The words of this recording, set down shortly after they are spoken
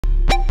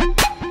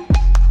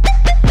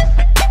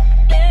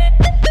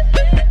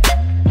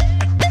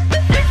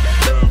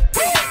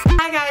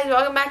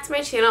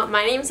my channel.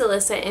 My name is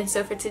Alyssa, and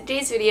so for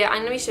today's video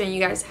I'm going to be showing you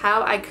guys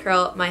how I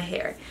curl my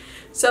hair.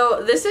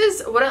 So this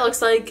is what it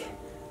looks like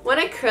when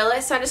I curl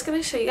it, so I'm just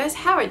going to show you guys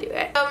how I do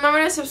it. So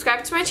remember to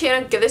subscribe to my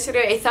channel, give this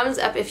video a thumbs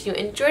up if you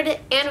enjoyed it,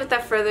 and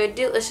without further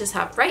ado, let's just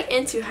hop right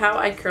into how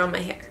I curl my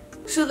hair.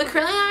 So the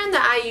curling iron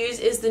that I use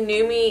is the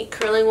Nume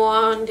curling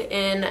wand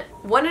in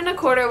 1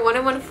 1/4, 1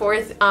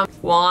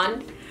 1/4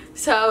 wand.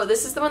 So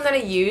this is the one that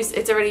I use.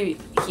 It's already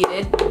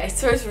heated.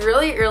 So it's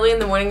really early in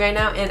the morning right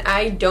now, and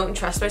I don't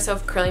trust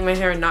myself curling my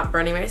hair and not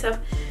burning myself.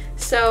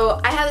 So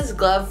I have this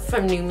glove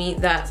from Nume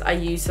that I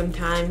use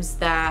sometimes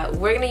that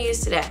we're gonna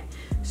use today.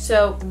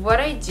 So what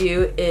I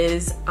do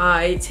is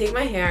I take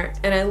my hair,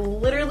 and I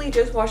literally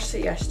just washed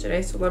it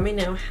yesterday, so let me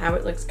know how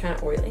it looks kind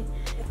of oily.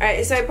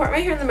 Alright, so I part my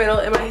hair in the middle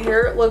and my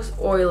hair looks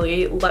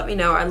oily. Let me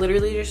know. I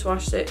literally just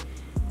washed it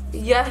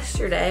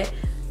yesterday.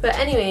 But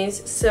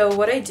anyways, so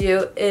what I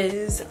do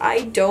is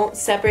I don't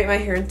separate my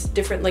hair into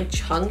different like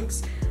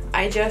chunks.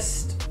 I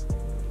just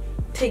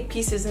take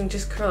pieces and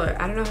just curl it.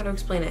 I don't know how to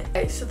explain it.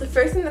 Okay, so the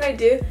first thing that I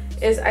do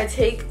is I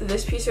take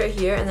this piece right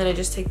here, and then I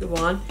just take the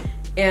wand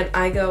and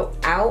I go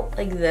out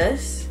like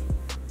this.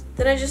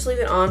 Then I just leave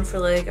it on for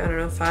like, I don't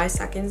know, 5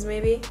 seconds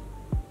maybe.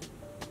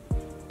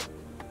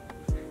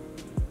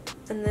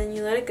 And then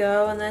you let it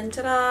go, and then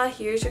ta-da,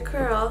 here's your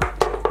curl.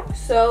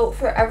 So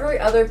for every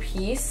other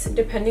piece,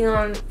 depending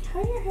on...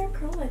 How do your hair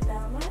curl like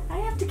that? I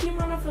have to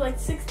keep on it for like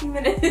 60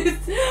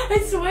 minutes.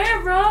 I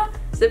swear, bro.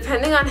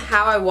 Depending on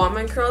how I want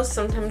my curls,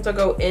 sometimes I'll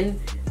go in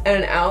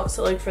and out.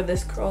 So like for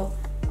this curl,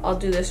 I'll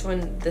do this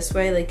one this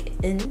way, like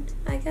in,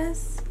 I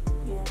guess.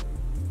 Yeah.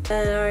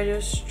 And I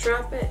just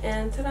drop it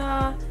and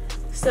ta-da.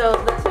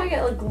 So that's how I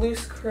get like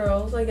loose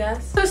curls, I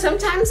guess. So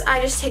sometimes I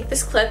just take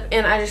this clip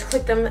and I just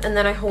click them, and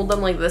then I hold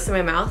them like this in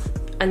my mouth,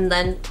 and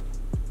then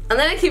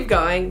I keep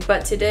going.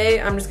 But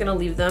today I'm just gonna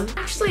leave them.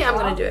 Actually, I'm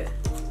gonna do it.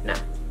 No,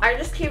 I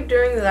just keep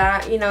doing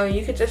that. You know,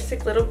 you could just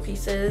take little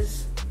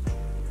pieces.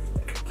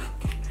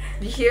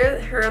 You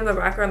hear her in the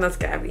background? That's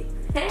Gabby.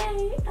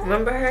 Hey.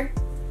 Remember her?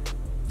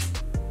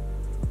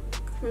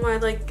 My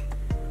like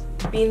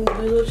bean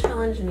boozled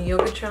challenge and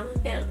yoga challenge.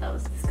 Yeah, that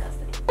was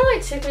disgusting. It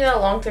really took me that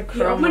long to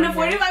curl my hair.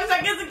 45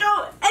 seconds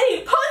ago, and he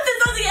posted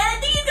something, and I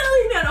think he's gonna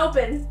leave me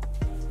unopened.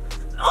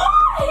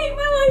 Oh, I hate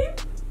my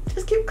life.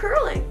 Just keep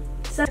curling.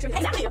 Exactly.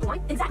 Exactly.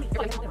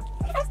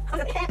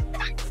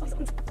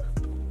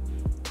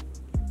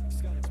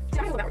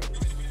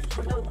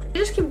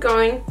 You just keep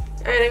going,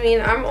 and I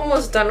mean, I'm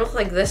almost done with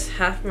like this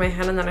half of my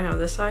head, and then I have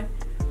this side,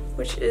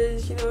 which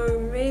is, you know,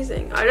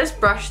 amazing. I just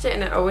brushed it,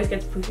 and it always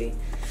gets poofy.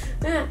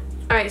 Yeah.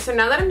 Alright, so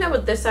now that I'm done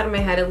with this side of my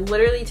head, it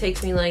literally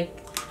takes me like,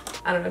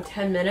 I don't know,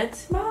 10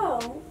 minutes. Wow,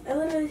 it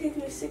literally takes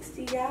me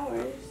 60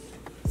 hours.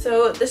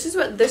 So this is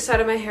what this side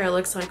of my hair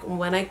looks like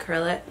when I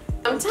curl it.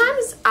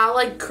 Sometimes I'll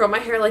like curl my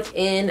hair like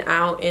in,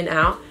 out,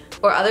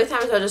 or other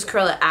times I'll just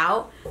curl it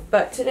out.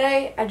 But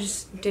today I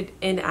just did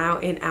in,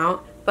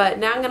 out. But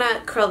now I'm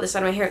gonna curl this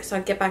side of my hair, so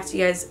I'll get back to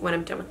you guys when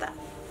I'm done with that.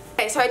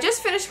 Okay, so I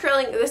just finished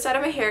curling this side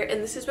of my hair,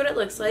 and this is what it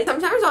looks like.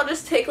 Sometimes I'll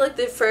just take like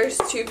the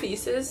first 2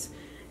 pieces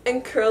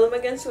and curl them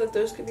again, so that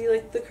those could be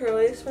like the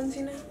curliest ones,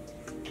 you know?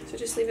 So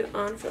just leave it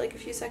on for like a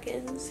few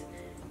seconds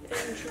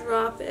and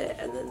drop it,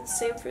 and then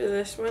same for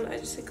this one. I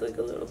just take like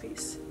a little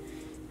piece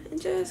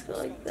and just go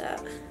like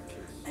that.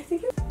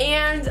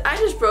 And I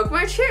just broke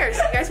my chair,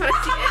 so you guys want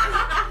to see it?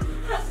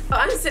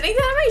 I'm sitting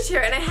down in my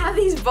chair, and I have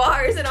these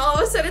bars, and all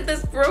of a sudden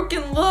this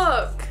broken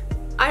look.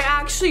 I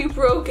actually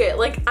broke it.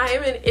 Like, I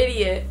am an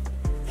idiot.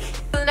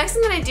 So the next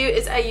thing that I do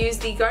is I use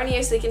the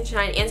Garnier Sleek and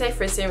Shine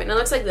Anti-Frizz Serum, and it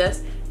looks like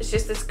this. It's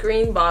just this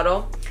green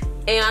bottle.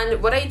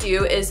 And what I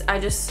do is I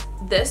just,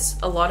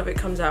 a lot of it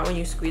comes out when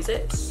you squeeze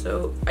it.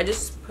 So I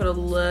just put a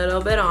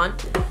little bit on,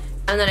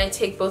 and then I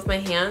take both my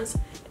hands,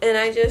 and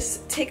I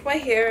just take my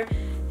hair,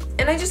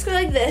 and I just go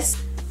like this.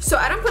 So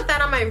I don't put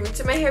that on my roots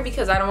of my hair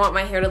because I don't want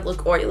my hair to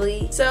look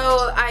oily. So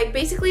I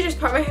basically just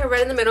part my hair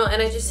right in the middle,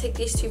 and I just take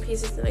these 2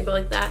 pieces and I go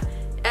like that.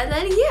 And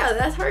then yeah,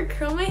 that's how I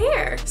curl my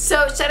hair.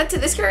 So shout out to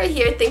this girl right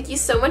here. Thank you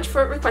so much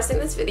for requesting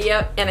this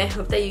video, and I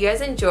hope that you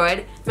guys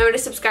enjoyed. Remember to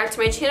subscribe to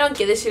my channel,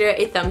 give this video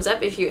a thumbs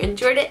up if you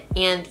enjoyed it,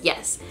 and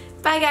yes.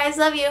 Bye guys,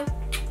 love you.